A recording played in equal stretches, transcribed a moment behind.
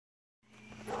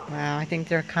Well, I think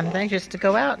they're kind of anxious to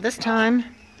go out this time.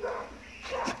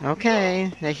 Okay,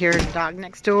 they hear the dog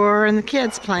next door and the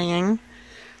kids playing.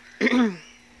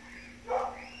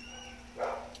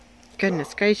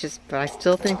 Goodness gracious, but I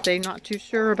still think they're not too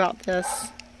sure about this.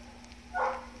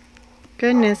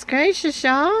 Goodness gracious,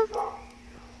 y'all.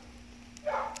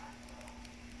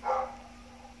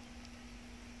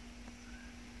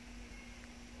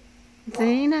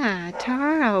 Zeena,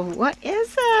 Tara, what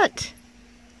is it?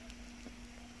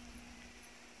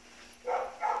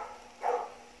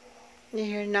 You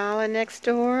hear Nala next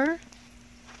door?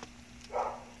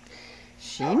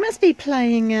 She must be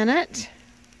playing in it.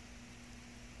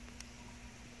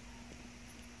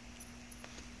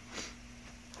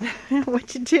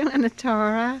 What you doing,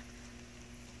 Atara?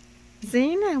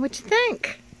 Zeena, what you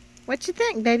think? What you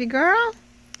think, baby girl?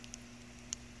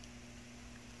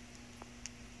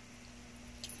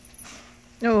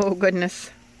 Oh, goodness.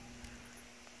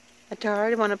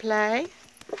 Atara, want to play?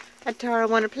 Atara,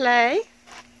 want to play?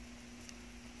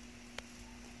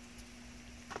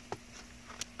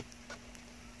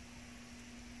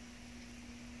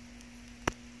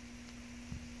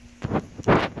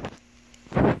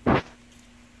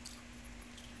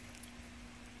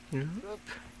 Nope.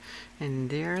 And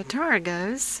there Atara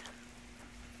goes.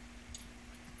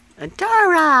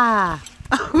 Atara!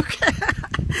 Oh,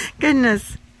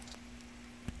 goodness.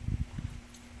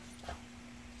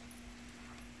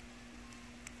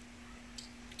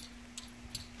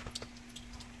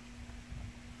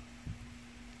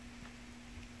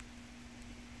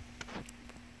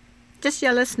 Just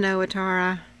yell us no,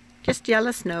 Atara. Just yell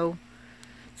us no.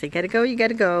 So you gotta go, you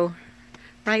gotta go.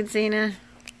 Right, Zeena?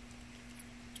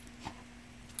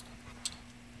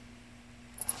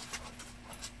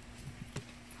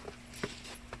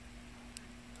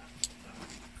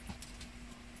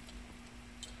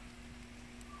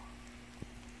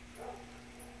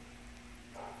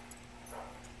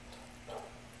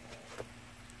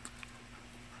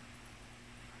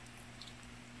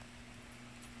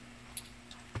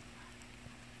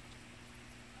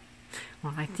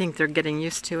 Well, I think they're getting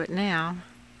used to it now.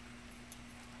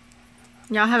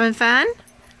 Y'all having fun?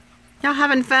 Y'all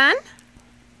having fun?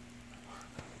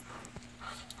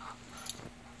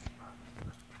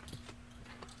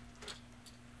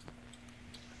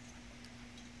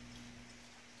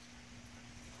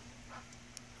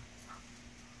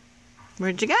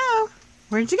 Where'd you go?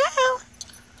 Where'd you go?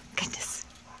 Goodness.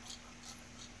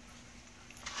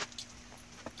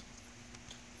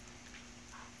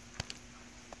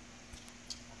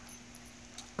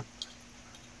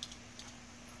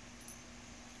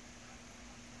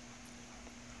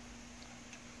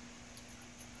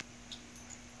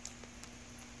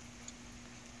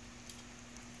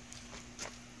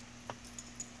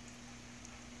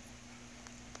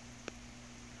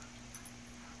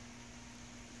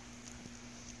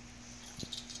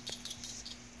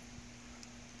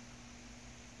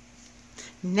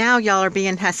 Now y'all are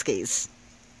being Huskies.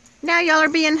 Now y'all are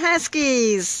being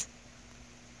Huskies.